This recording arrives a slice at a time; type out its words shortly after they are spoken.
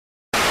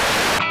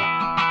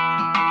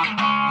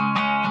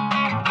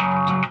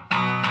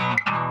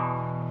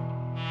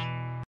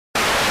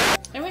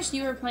wish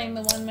you were playing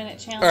the 1 minute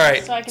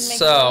challenge so I can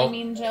make a really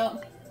mean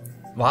joke.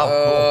 Wow,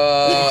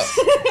 cool.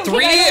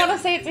 3? I don't want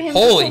to say it to him.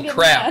 Holy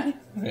crap. Yeah.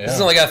 This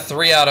is only got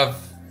 3 out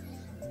of...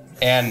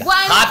 And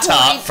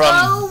Hata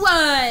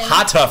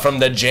from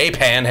the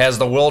Japan has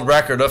the world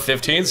record of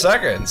 15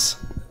 seconds.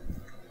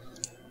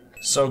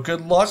 So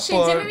good luck, She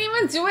didn't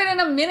even do it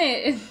in a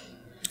minute.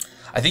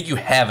 I think you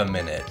have a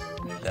minute.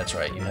 That's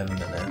right, you have a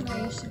minute.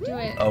 No, you should do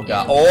it. Oh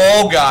god.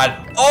 Oh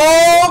god.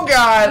 Oh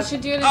god. You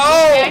should do it in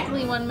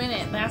exactly 1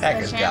 minute. That's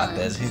Hacker's the challenge.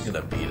 got this. He's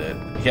gonna beat it.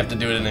 You have to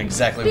do it in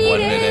exactly 1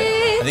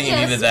 minute. I think you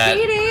needed that.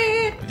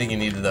 I think you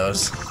needed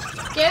those.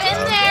 Get in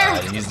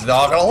there. God. He's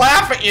all gonna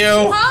laugh at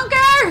you.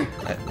 Honker.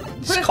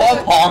 Just call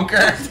him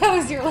Honker. That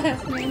was your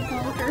last name,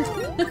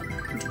 Honker.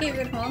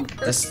 David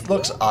Honker. This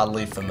looks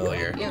oddly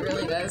familiar. It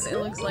really does. It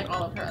looks like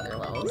all of her other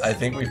levels. I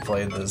think we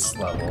played this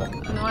level.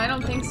 No, I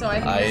don't think so.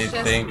 I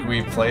think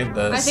we played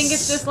this. I think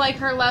it's just like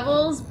her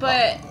levels,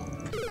 but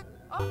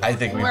worse. I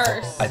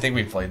think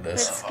we played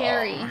this. It's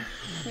scary.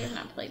 We have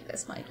not played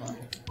this, Michael.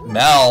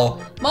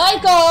 Mel,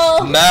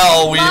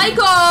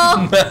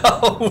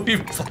 we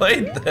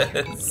played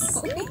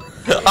this.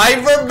 I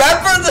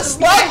remember this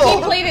level.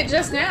 He played it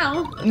just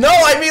now. No,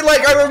 I mean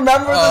like I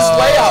remember this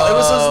layout. It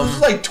was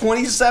like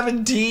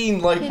 2017,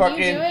 like can fucking.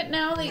 Can you do it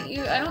now that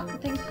you? I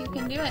don't think you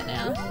can do it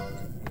now.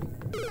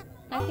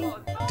 I think.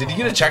 Did you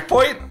get a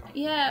checkpoint?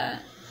 Yeah.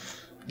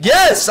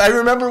 Yes, I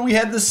remember we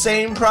had the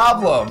same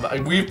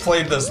problem. We've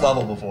played this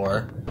level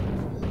before.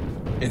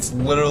 It's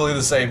literally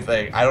the same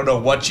thing. I don't know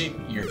what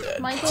you're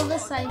dead. Michael the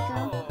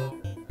Psycho.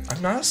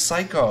 I'm not a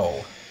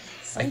psycho.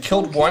 I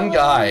killed one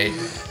guy.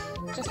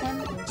 Just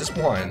one? Just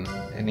one.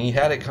 And he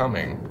had it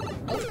coming.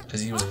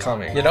 Because he was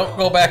coming. You don't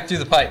go back through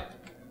the pipe.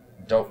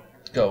 Don't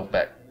go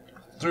back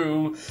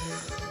through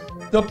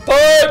the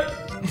pipe!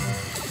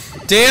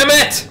 Damn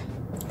it!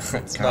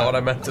 That's not what I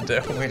meant to do.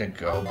 Way to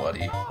go,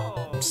 buddy.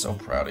 I'm so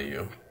proud of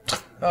you.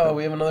 Oh,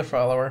 we have another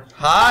follower.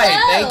 Hi,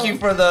 thank you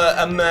for the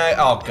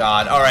oh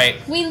god,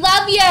 alright. We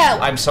love you!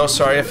 I'm so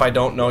sorry if I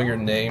don't know your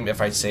name, if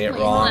I say it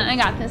wrong. I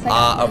got this.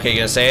 Okay, you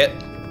gonna say it?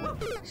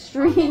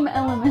 Stream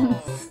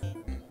Elements.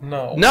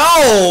 No.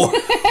 No!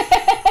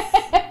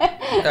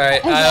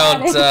 Alright, I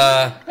don't,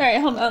 Alright,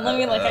 hold on, let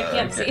me look, I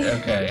can't see.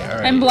 Okay,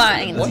 alright. I'm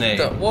blind. What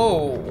the?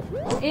 Whoa.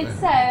 It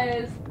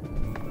says...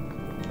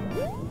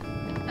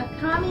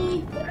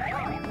 Akami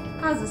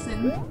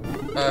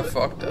Kazusen. I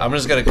fucked up. I'm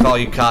just gonna call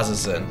you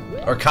Kazusen.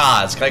 Or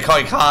Kaz. Can I call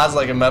you Kaz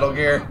like in Metal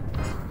Gear?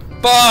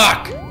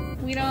 Fuck!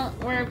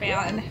 We're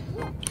bad.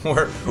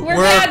 We're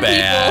bad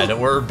bad.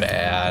 people. We're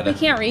bad. We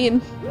can't read.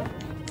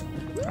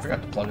 I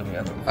forgot to plug in the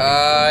other one.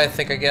 I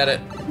think I get it.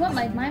 What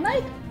mic? My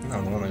mic?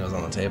 No, the one that goes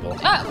on the table.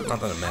 Oh. Not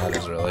that it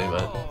matters really,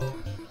 but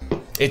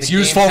it's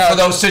useful for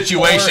those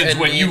situations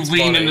when you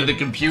lean into the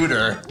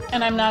computer.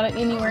 And I'm not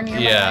anywhere near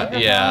my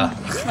microphone. Yeah.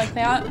 Like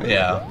that?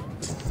 Yeah.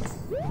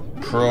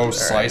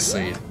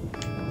 Precisely.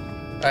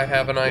 I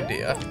have an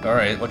idea.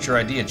 Alright, what's your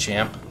idea,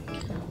 champ?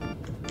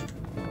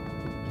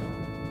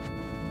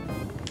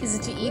 Is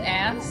it to eat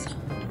ass?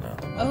 No.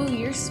 Oh,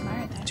 you're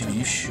smart. Dude,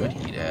 you should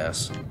eat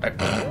ass.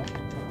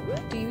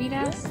 Do you eat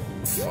ass?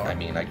 I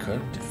mean, I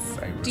could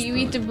if I Do you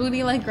eat the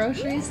booty like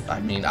groceries?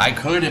 I mean, I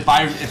could if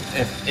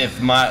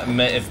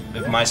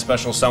my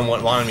special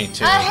someone wanted me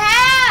to. A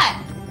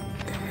hat!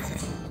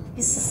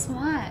 He's so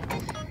smart.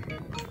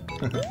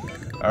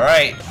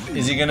 Alright,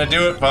 is he gonna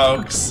do it,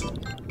 folks?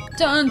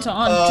 Dun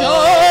dun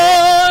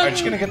dun! Aren't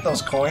you gonna get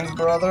those coins,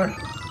 brother?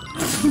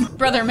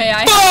 Brother, may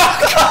I?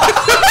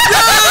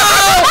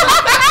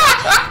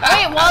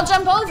 Wait, wall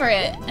jump over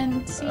it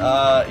and see.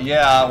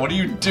 Yeah, what are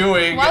you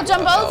doing? Wall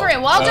jump over it,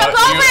 wall jump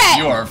over it!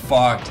 You are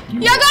fucked.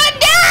 You're gonna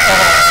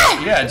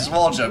die! Yeah, just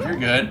wall jump, you're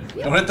good.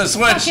 Don't hit the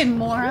switch! Fucking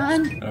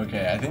moron.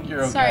 Okay, I think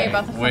you're okay. Sorry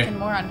about the fucking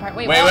moron part.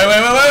 Wait. Wait.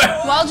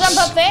 Wall jump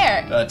up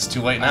there. It's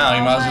too late now,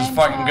 you might as well just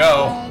fucking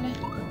go.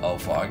 Oh,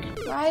 fuck.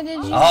 Why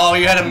did you? Oh,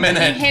 you had a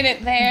minute. You hit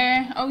it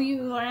there. Oh,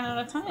 you ran out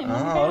of time.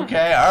 Oh,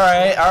 okay,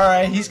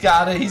 alright. He's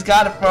got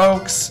it,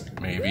 folks.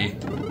 Maybe.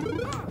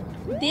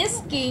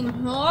 This game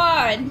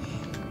hard.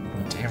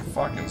 Damn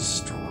fucking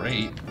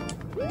straight.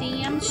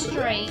 Damn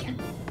straight.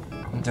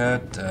 Da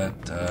da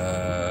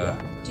da.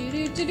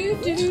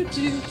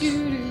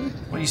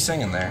 What are you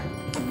singing there?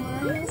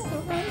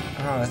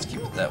 Oh, let's keep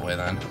it that way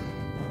then.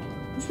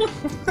 You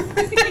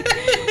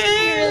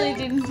really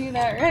didn't do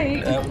that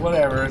right.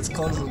 Whatever, it's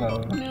close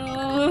enough.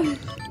 No.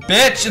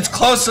 Bitch, it's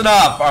close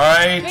enough,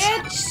 alright?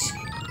 Bitch!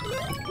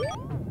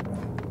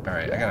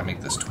 Alright, I gotta make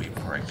this tweet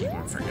before I keep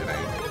on forgetting.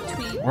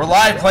 Tweet. We're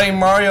live playing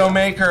Mario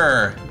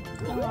Maker!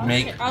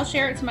 I'll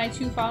share it to my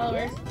 2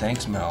 followers.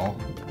 Thanks, Mel.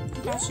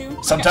 Got you?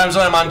 Sometimes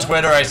when I'm on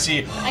Twitter, I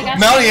see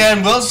Melanie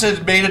and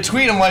Wilson made a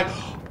tweet. I'm like,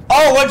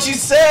 oh, what'd she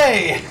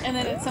say? And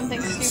then it's something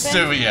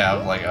stupid. Yeah,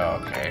 I'm like,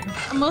 oh, okay.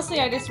 Mostly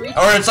I just retweet.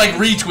 Or it's like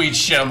retweet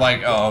shit. I'm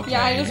like, oh, okay.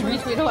 Yeah, I just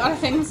retweet a lot of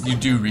things. You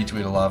do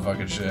retweet a lot of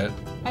fucking shit.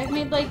 I've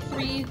made like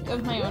 3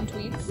 of my own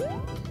tweets.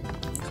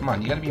 Come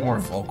on, you gotta be more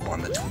vocal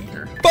on the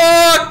tweeter.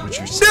 Fuck! What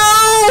you're saying.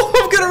 No!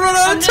 I'm gonna run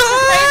out of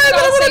time!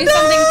 I'll say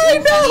something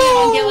too funny and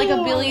I'll get like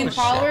 1 billion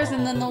followers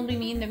and then they'll be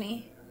mean to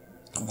me.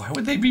 Why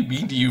would they be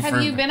mean to you for...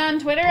 Have you been on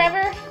Twitter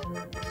ever?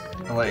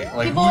 Like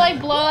People like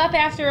blow up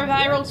after a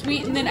viral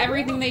tweet and then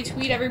everything they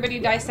tweet, everybody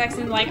dissects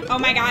and like, oh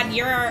my god,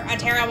 you're a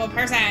terrible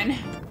person.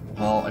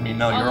 Well, I mean,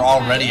 no, All you're the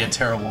already time. a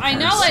terrible person. I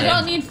know, I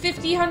don't need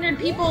 50, 100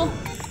 people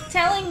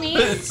telling me.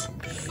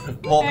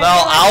 Well,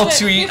 Mel, I'll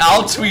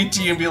tweet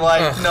to you and be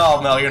like,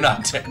 no, Mel, you're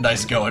not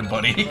nice going,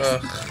 buddy.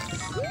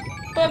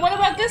 But what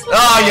about this one?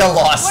 Oh, you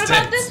lost What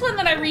about it. this one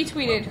that I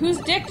retweeted? Whose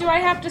dick do I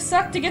have to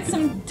suck to get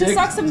some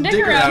suck some dick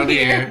around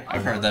here?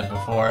 I've heard that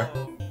before.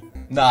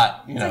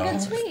 Not, you know.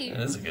 It's a good tweet. It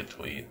is a good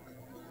tweet.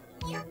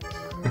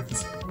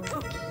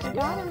 I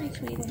gotta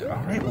retweet it.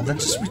 Alright, well then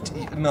just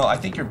no, I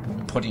think you're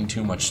putting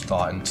too much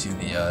thought into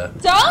the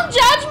Don't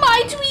judge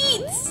my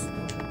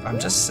tweets! I'm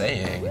just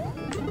saying.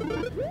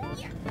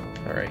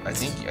 Alright. I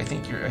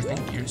think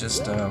you're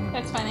just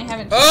That's fine, I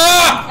haven't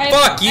Ah!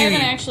 Fuck you! I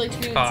haven't actually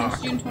tweeted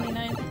since June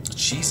 29th.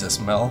 Jesus,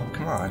 Mel,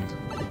 come on.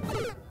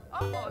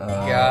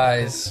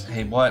 Guys.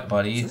 Hey, what,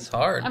 buddy? It's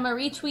hard. I'm a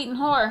retweeting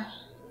whore.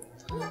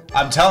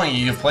 I'm telling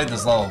you, you've played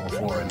this level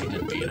before and you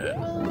didn't beat it.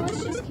 Well,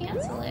 let's just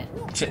cancel it.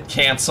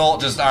 Cancel?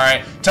 Just,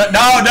 alright.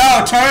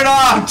 No, turn it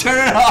off!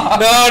 Turn it off!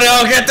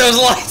 No, get those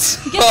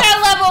lights! Get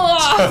that level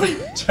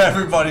off! To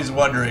everybody's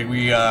wondering,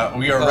 we are Oh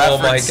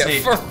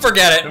referencing... my god.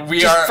 Forget it.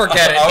 Just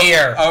forget it.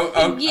 Here.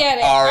 Get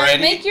it.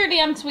 Already? Make your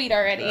damn tweet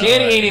already.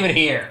 Danny ain't even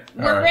here.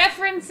 We're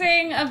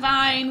referencing a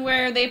Vine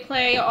where they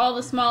play all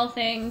the small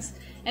things,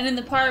 and in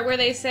the part where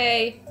they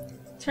say,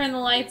 turn the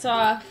lights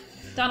off,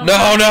 Donald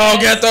Trump No, says,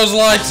 get those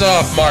lights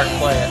off, Mark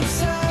Plant.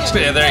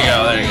 Yeah,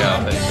 there you go.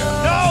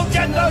 No,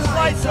 get those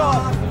lights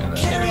off! I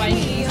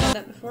said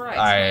that before I said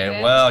Alright,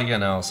 it. well, you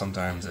know,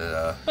 sometimes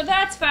But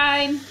that's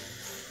fine.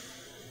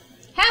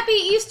 Happy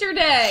Easter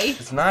Day!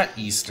 it's not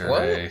Easter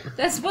What? Day.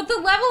 That's what the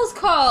level's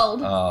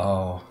called!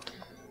 Oh.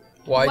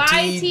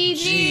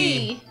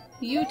 YTG!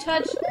 You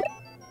touch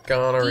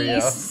Gonorrhea.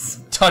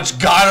 geese. Touch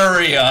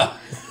gonorrhea.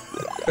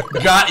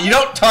 You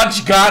don't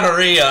touch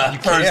gonorrhea,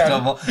 first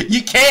of all.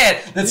 You can't.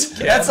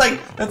 That's like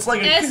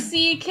a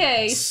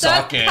SCK.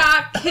 Suck Suck it.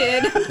 cock,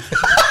 kid.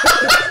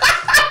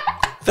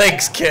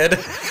 Thanks, kid.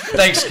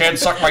 thanks, kid.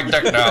 Suck my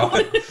dick now.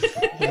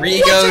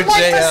 Rigo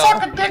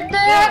JL.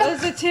 That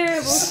was a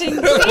terrible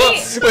thing to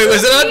say. Wait,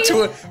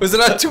 was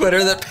it on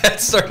Twitter that Pat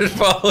started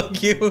following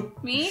you?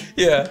 Me?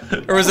 Yeah.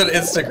 Or was it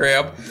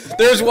Instagram?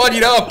 There's one,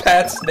 you know how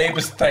Pat's name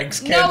is Thanks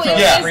Kid No, for it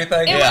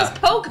everything? It was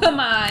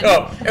Pokemon.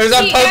 Oh, it was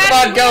on He Pokemon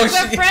added Go. me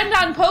as a friend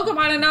on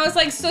Pokemon, and I was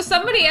like, so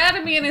somebody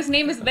added me, and his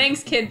name is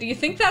Thanks Kid. Do you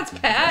think that's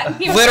Pat? And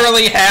he was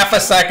Literally half a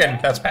second.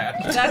 That's Pat.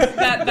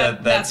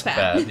 like, that's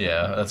Pat. bad.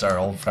 Yeah, that's our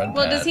old friend.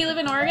 Well, Pat. does he live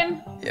in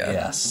Oregon? Yeah.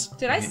 Yes.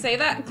 Did I say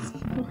that?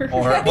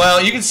 Or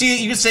well, you can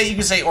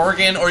say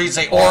Oregon, or you can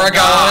say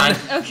Oregon.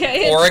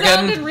 Okay, it Oregon.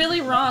 sounded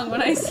really wrong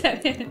when I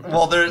said it.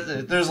 Well,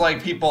 there's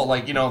like people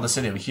like the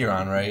city of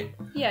Huron, right?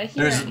 Yeah,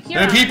 There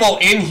Huron. are people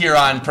in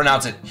Huron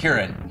pronounce it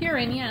Huron.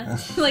 Huron, yeah.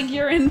 Like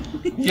urine.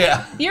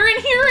 Yeah. Urine,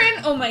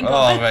 Huron! Oh my Oh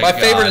god. my My God.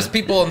 favorite is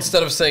people,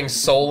 instead of saying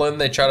Solon,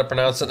 they try to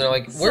pronounce it, and they're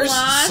like, where's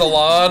Salon?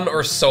 Salon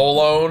or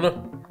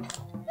Solone?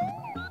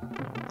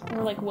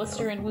 Or like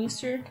Worcester and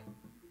Wooster.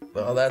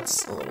 Oh,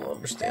 that's a little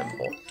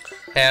understandable.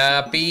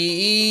 Happy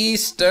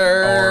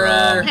Easter!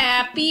 Or,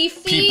 Happy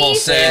feast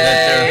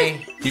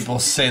people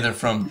say they're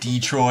from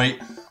Detroit.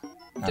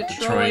 Not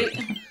Detroit.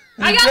 You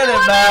I got get the it,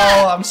 one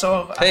Mel. up! I'm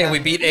so. Hey, we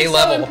beat A You're so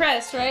level.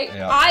 impressed, right?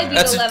 Yeah. I beat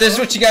a level. This is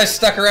what you guys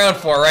stuck around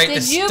for, right?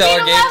 Did The you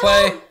stellar beat a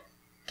level?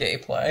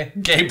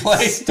 gameplay. Gay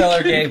play.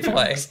 Stellar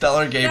gameplay.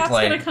 Stellar That's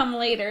gameplay. gonna come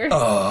later.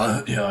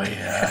 Oh,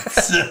 yeah.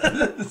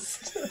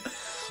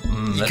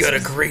 You got a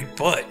great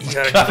butt. You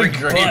got Got a a great,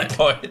 great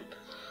butt. point.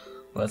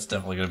 Well, that's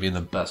definitely gonna be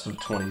the best of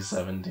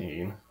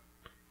 2017.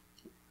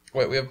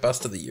 Wait, we have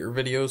best of the year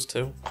videos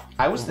too?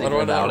 I was thinking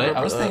about it.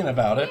 I was thinking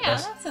about it. Yeah,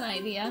 that's an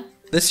idea.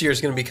 This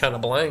year's gonna be kind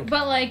of blank.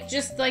 But like,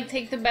 just like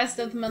take the best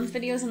of the month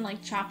videos and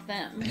like chop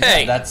them.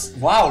 Hey! That's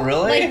wow,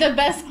 really? Like the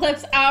best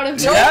clips out of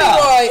Tell your. me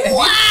why.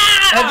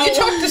 Wow! Have you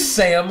talked to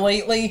Sam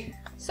lately?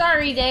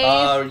 Sorry,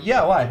 Dave.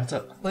 Yeah. Why? What's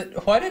up?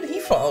 Why did he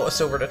follow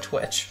us over to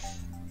Twitch?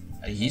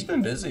 He's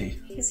been busy.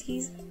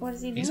 He's what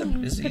is he doing? He's a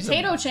busy- he's a-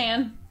 Potato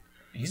Chan.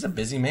 He's a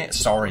busy man.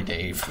 Sorry,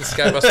 Dave. This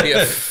guy must be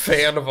a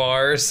fan of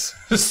ours.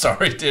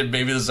 Sorry, Dave.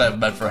 Maybe this is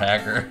meant for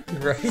hacker.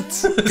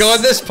 Right? Go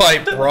in this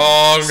pipe.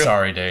 Wrong.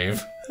 Sorry,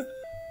 Dave.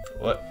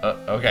 What?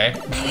 Okay.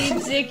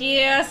 You dicky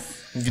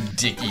ass.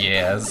 Dicky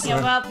ass. How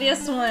about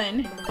this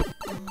one?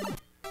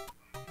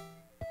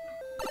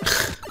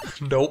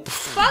 Nope.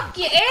 Fuck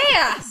your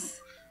ass!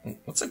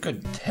 What's a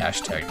good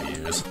hashtag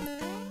to use?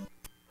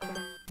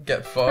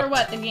 Get fucked. For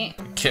what, the game?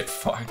 Get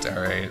fucked.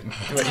 All right.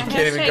 Wait, you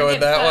can't even Hashtag go in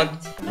get that one?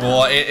 fucked.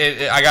 Well,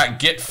 I got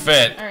get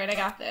fit. Alright, I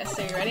got this.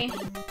 Are you ready?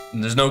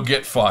 And there's no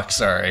get fucked.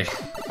 Sorry.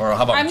 Or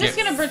how about? I'm just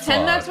get gonna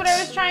pretend that's what I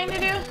was fucked? trying to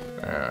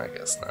do. I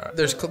guess not.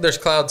 There's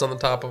clouds on the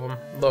top of them.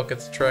 Look,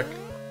 it's a trick.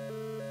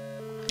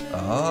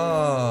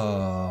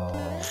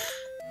 Oh.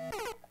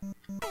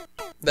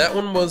 That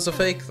one was a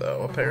fake,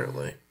 though,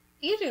 apparently.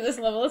 You do this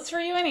level, it's for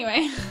you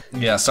anyway.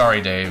 Yeah.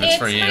 Sorry, Dave. It's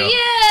for you.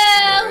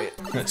 you!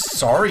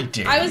 Sorry,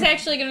 Dave. I was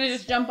actually gonna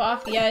just jump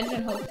off the edge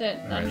and hope that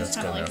Alright, I'm just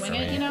that's kind of good like enough wing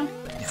for it, me. you know?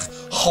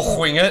 I'll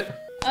wing it.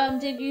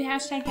 Did you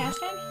hashtag?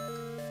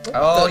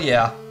 Oh,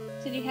 yeah.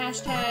 Did you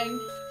hashtag?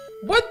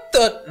 What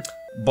the?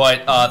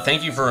 But,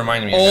 thank you for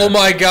reminding me. Oh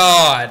my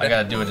god. I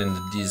gotta do it in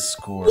the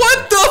Discord.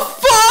 What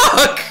the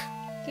fuck?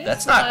 Dude,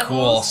 That's not cool.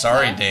 levels.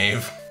 Sorry,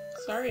 Dave.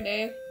 Sorry,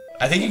 Dave.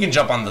 I think you can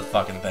jump on the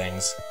fucking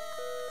things.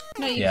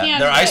 No, you Yeah, can't.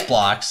 they're but- ice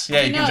blocks.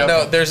 Yeah, you can No. jump.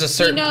 No, there's a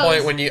certain knows.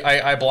 point when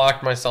I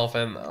blocked myself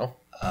in though.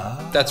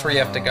 That's where you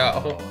have to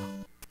go.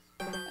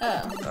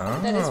 Oh,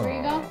 that is where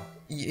you go?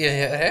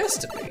 Yeah, it has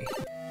to be.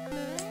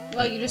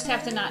 Well, you just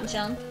have to not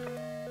jump.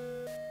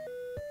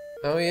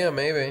 Oh yeah,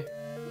 maybe.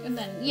 And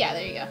then, yeah,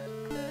 there you go.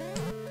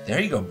 There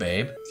you go,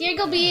 babe. Here you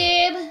go,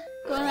 babe.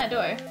 Go in that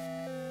door.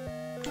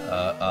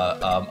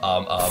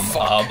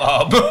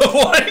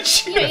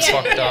 What? Yeah,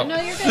 fucked yeah. up. No,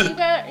 you're good.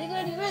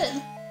 You're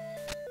good.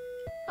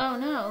 Oh,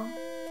 no.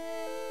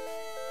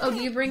 Oh, do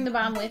you bring the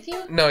bomb with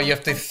you? No, you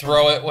have to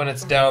throw it when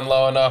it's down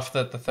low enough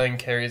that the thing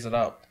carries it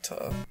up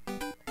to...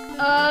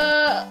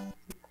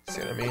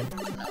 See what I mean?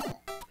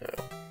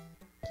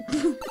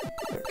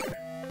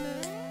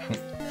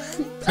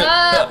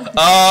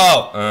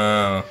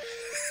 Oh!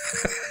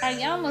 Are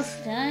you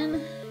almost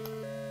done?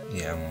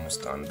 Yeah, I'm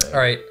almost done, babe.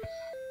 Alright.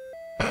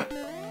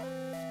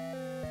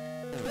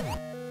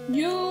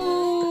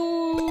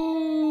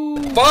 You.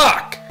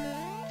 Fuck!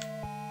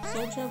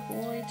 Soldier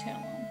boy, tell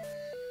him.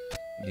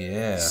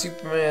 Yeah.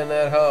 Superman,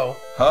 that hoe.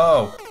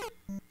 Ho!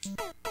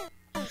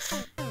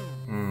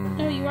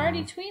 No, you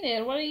already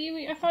tweeted. What are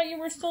you? I thought you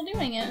were still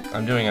doing it.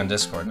 I'm doing on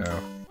Discord now.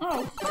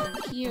 Oh,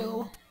 fuck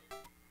you.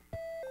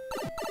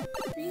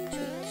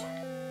 Retweet.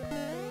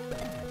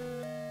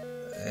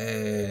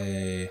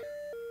 Hey.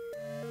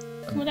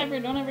 Whatever.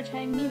 Don't ever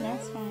tag me.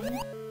 That's fine.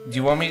 Do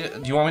you want me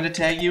to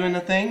tag you in the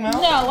thing, Mel?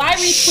 No, I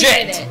retweeted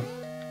Shit! it.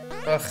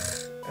 Ugh,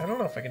 I don't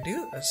know if I can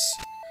do this.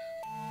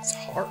 It's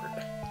hard.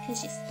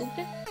 Cause she's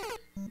stupid.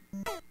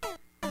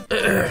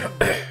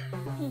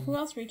 Who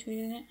else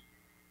retweeted it?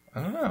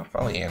 I don't know.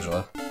 Probably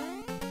Angela.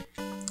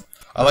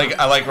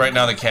 I like right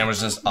now the camera's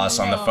just us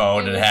on the No,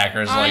 phone it and was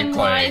hackers like on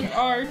playing.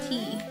 live RT.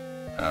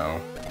 Oh.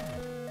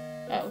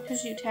 Oh,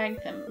 because you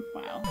tagged them.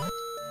 Wow.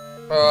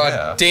 Oh,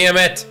 Yeah. damn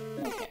it!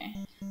 Okay.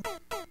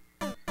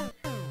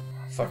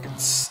 Fucking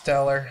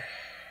stellar.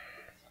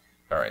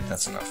 Alright,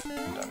 that's enough.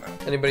 I'm done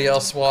now. Anybody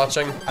else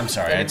watching? I'm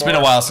sorry. Any It's more?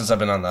 been a while since I've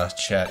been on the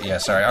chat. Yeah,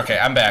 sorry. Okay,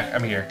 I'm back.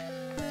 I'm here.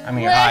 I'm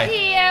here. We're Hi.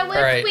 here, we're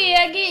Alright.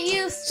 queer, get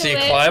used to So you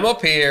it. climb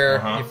up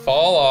here, Uh-huh. you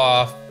fall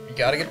off, you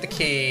gotta get the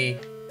key.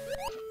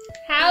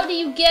 How do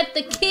you get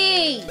the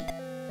key?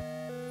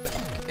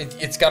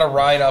 It's gotta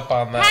ride up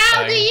on that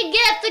How do thing. you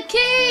get the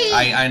key?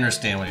 I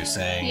understand what you're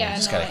saying. Yeah, you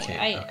just no, gotta kick.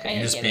 I Okay,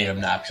 you're just get being it.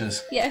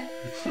 obnoxious. Yeah,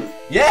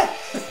 Yeah!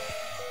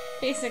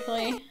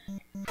 basically.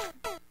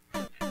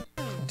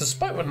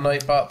 Despite what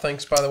Nightbot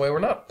thinks, by the way, we're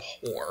not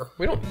poor.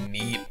 We don't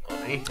need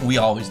money. We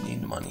always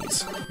need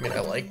monies. I mean, I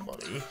like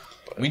money.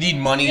 But We need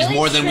monies Really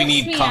more than we trips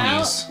need me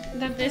cummies. out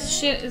that this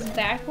shit is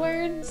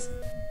backwards.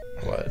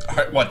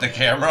 what? What, the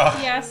camera?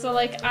 Yeah, so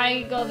like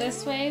I go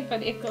this way,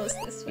 but it goes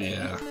this way.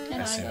 Yeah,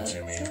 And I see go what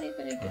you this mean. way,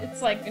 but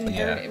it's like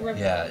inverted.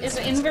 yeah, Is it's-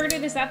 it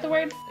inverted? Is that the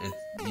word?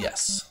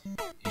 Yes.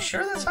 You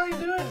sure that's how you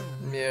do it?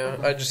 Yeah,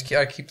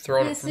 I keep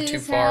throwing This it from too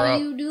is far how up,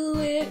 you do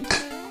it.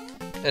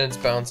 and it's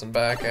bouncing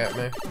back at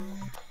me.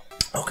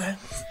 Okay.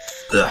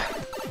 Ugh.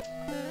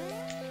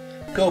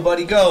 Go,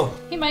 buddy, go.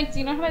 Hey Mike, do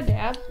you know how to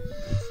dab?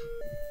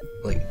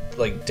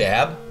 Like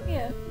dab?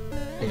 Yeah.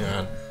 Hang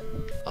on.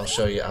 I'll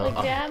show you.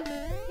 Like dab?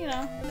 You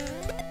know.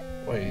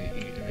 Wait,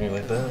 you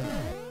like that?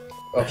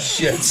 Oh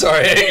shit!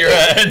 Sorry, I hit your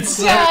head.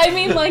 Yeah, I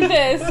mean like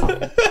this.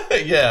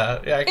 yeah,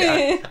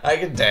 I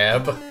can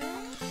dab.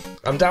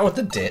 I'm down with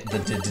the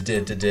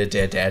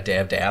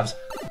dabs.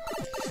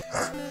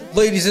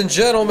 Ladies and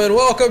gentlemen,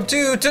 welcome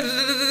to Target!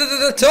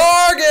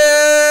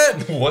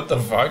 What the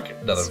fuck?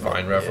 Another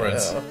Vine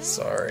reference. Yeah,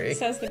 sorry.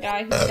 Says the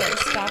guy who said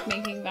stop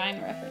making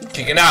Vine reference.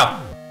 Kick it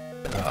out.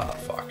 Oh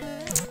fuck.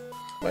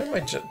 Why am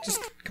I just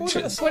go to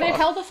the Would it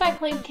help if I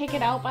played Kick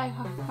It Out by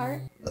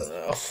Heart?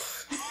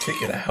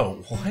 Kick it out.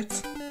 What?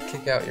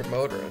 Kick out your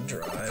motor and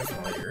drive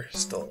while you're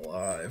still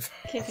alive.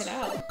 Kick It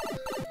Out.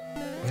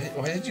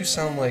 Why did you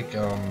sound like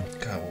God?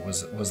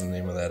 What was the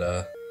name of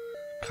that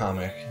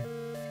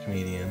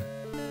comedian?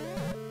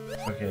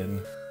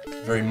 Fucking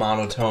very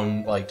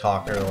monotone like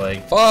talker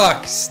like.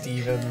 Fuck,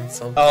 Steven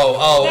something. That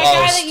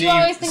guy that Steve. you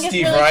always think is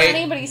Steve really Wright.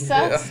 funny, but he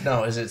sucks.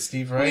 No, is it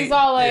Steve Wright? He's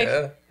all like,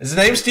 Yeah. Is his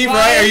name Steve why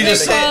Wright? Or is you it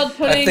just saying? called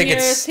putting think your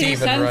it's 2 Steven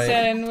cents Wright.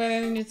 in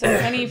when it's a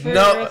penny for your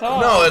No,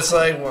 thought? no, it's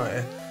like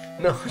why?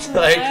 No, it's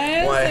like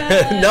Why is why?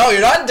 that? No,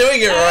 you're not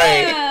doing it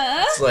right.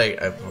 Ah, It's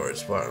like I poured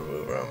smart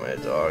move on my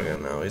dog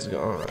and now he's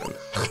gone.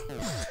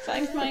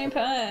 Thanks my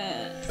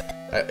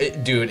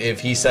pet. Dude, if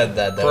he said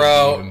that, that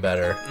Bro, would be even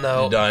better.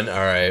 no. You done? All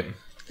right.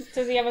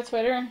 Does he have a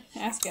Twitter?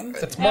 Ask him.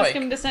 It's Ask Mike.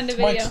 him to send a It's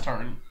video. Mike's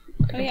turn.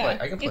 I can yeah. play.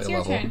 I can play It's a your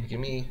level. turn. Give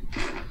me.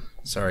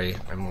 Sorry,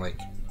 I'm like.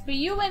 But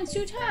you went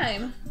 2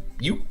 times.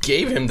 You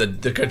gave him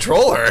the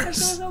controller. This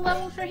was a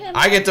level for him.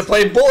 I get to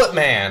play Bullet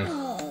Man.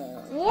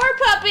 Oh, War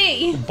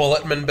puppy!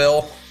 Bulletman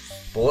Bill.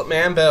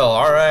 Bulletman Bill,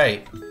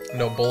 alright.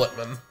 No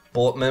Bulletman.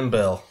 Bulletman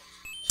Bill.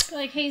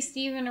 Like, hey,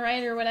 Stephen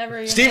Wright or whatever.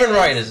 your Stephen name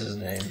Wright is his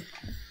name.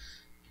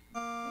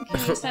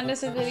 Can you send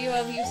us a video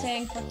of you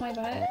saying, fuck my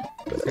butt?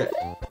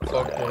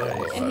 Fuck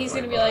my And he's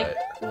gonna be like,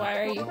 why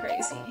are you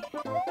crazy?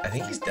 I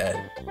think he's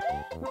dead.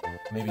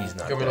 Maybe he's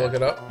not You want me dead. to look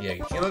it up? Yeah,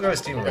 can you look up if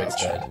Stephen Wright's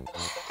dead?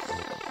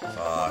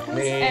 Fuck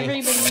me.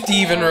 Everybody.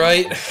 Stephen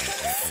Wright.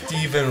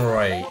 Stephen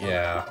Wright,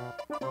 yeah.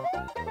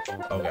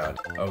 Oh god.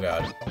 Oh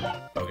god.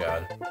 Oh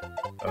god.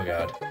 Oh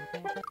god.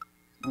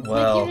 It's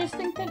Well, like you just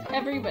think that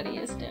everybody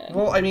is dead.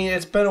 well, I mean,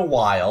 it's been a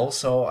while,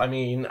 so I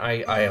mean,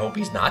 I hope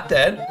he's not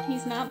dead.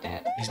 He's not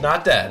dead. He's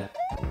not dead.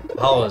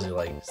 How old is he?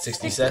 Like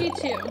 67?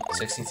 62.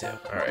 62.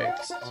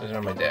 Alright. So he's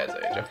around my dad's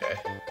age.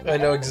 Okay. I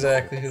know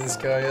exactly who this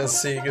guy is,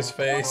 seeing his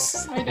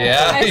face. I don't-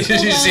 Yeah? I you still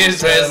see his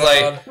don't- face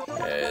like, on.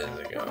 hey, how's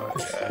it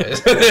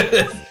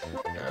going, guys?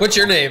 What's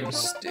your name?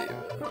 Steven.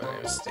 My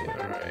name is Stephen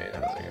Wright.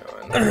 How's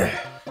it going?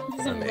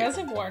 He's a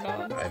reservoir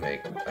dog.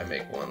 I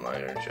make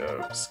one-liner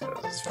jokes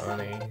because it's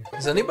funny.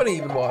 Is anybody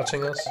even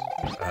watching us?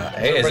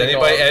 Hey, is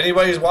everybody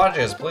anybody who's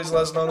watching us? Please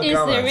let us know in the Is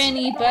comments. there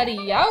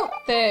anybody out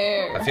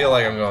there? I feel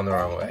like I'm going the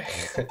wrong way.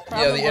 Yeah,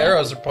 Probably. the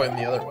arrows are pointing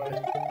the other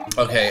way.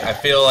 Okay, I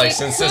feel like It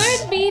since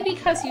could be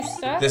because you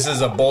suck. this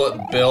is a bullet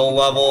bill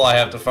level, I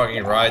have to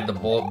fucking ride the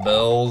bullet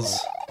bills.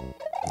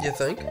 You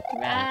think?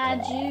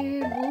 Ride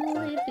your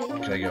bullet bill.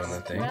 Can I go on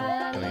that thing?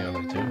 Ride Can I go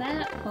on there too?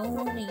 that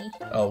pony.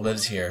 Oh,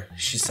 Liv's here.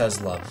 She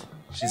says love.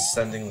 She's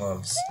sending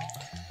loves.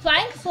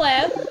 Flank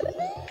flip.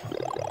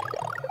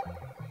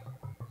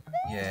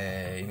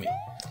 Yay. Me.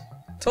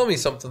 Tell me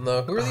something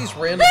though. Who are these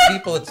random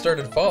people that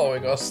started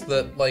following us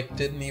that like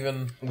didn't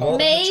even? Well,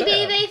 Maybe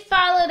chat? they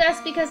followed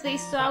us because they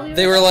saw we were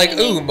They were like,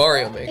 streaming. ooh,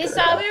 Mario Maker. They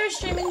saw we were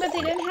streaming, but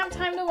they didn't have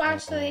time to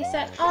watch, so they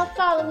said, I'll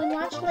follow and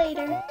watch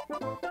later.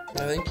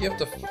 I think you have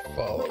to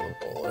follow the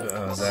bullet.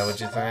 Is that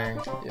what you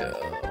think? Yeah.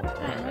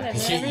 Fine, whatever.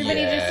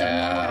 Everybody just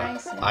ignore what I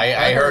said.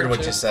 I heard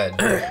what you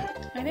said.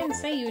 I didn't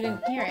say you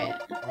didn't hear it.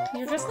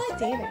 You're just like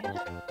David.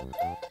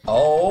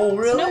 Oh,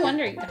 really? No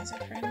wonder you guys are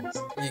friends.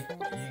 You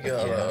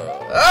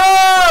gotta.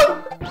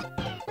 Oh!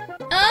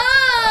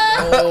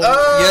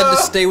 Oh! You had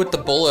to stay with the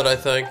bullet, I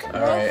think. Alright.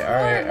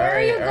 Where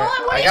are you going?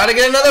 Where I you- gotta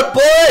get another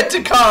bullet to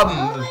Oh come!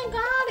 my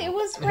god, it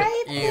was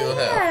right You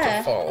there. have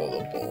to follow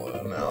the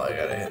bullet. No, I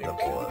gotta hit the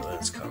bullet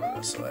that's coming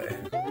this way.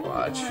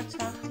 Watch.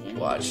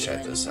 Watch,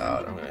 check this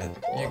out. I'm gonna hit the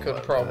bullet. You could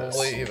like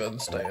probably this. even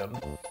stand.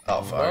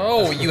 Oh, fuck.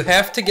 Oh, you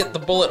have to get the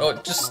bullet. Oh,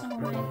 just Oh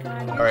my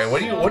god. Alright,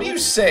 what are you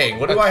saying?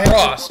 What do I have to...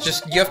 across.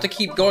 Just you have to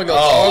keep going. Oh,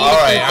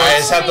 alright. I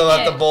just have to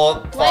let the Like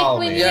bullet follow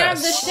when me. you have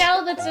the Yes.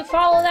 shell that's to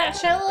follow that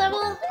shell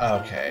level?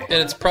 Okay. And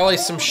it's probably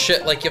some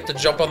shit like you have to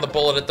jump on the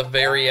bullet at the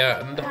very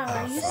end. Oh,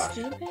 are you fuck.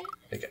 stupid?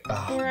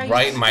 Oh, Or are you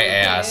right in my stupid?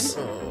 ass.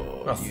 Oh,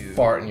 I'm gonna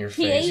fart in your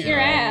He face. ate your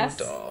ass.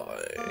 Die.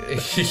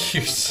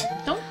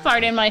 Don't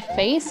fart in my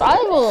face. I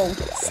will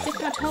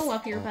stick a toe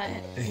up your butt.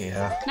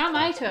 Yeah. Not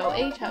my toe,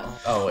 a toe.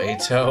 Oh, a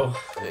toe.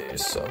 A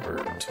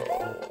severed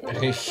toe.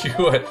 You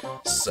were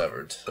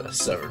severed Alright,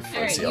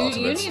 footsie you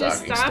ultimate need to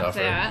stocking stop stuffer.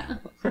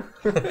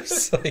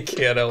 that. I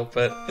can't help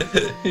it.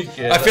 You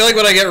can't- I feel like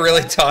when I get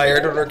really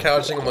tired when we're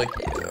couching, I'm like,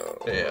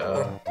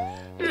 Yeah.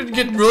 You're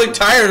getting really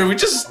tired. We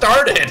just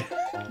started.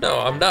 no,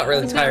 I'm not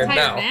really He's not tired, tired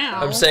now.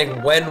 now. I'm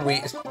saying when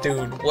we,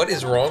 dude, what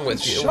is wrong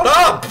with you? Shut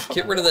up.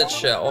 Get rid of that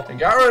shell. I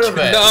got rid of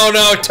it.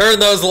 No, turn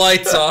those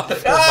lights off.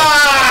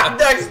 Ah!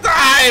 Next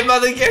time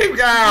on the game Your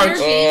couch.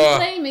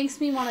 gameplay makes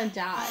me want to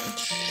die.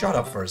 Shut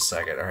up for a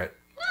second. All right.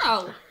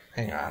 No.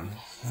 Hang on.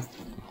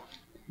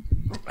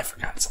 I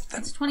forgot something.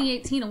 It's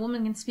 2018. A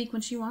woman can speak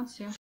when she wants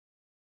to.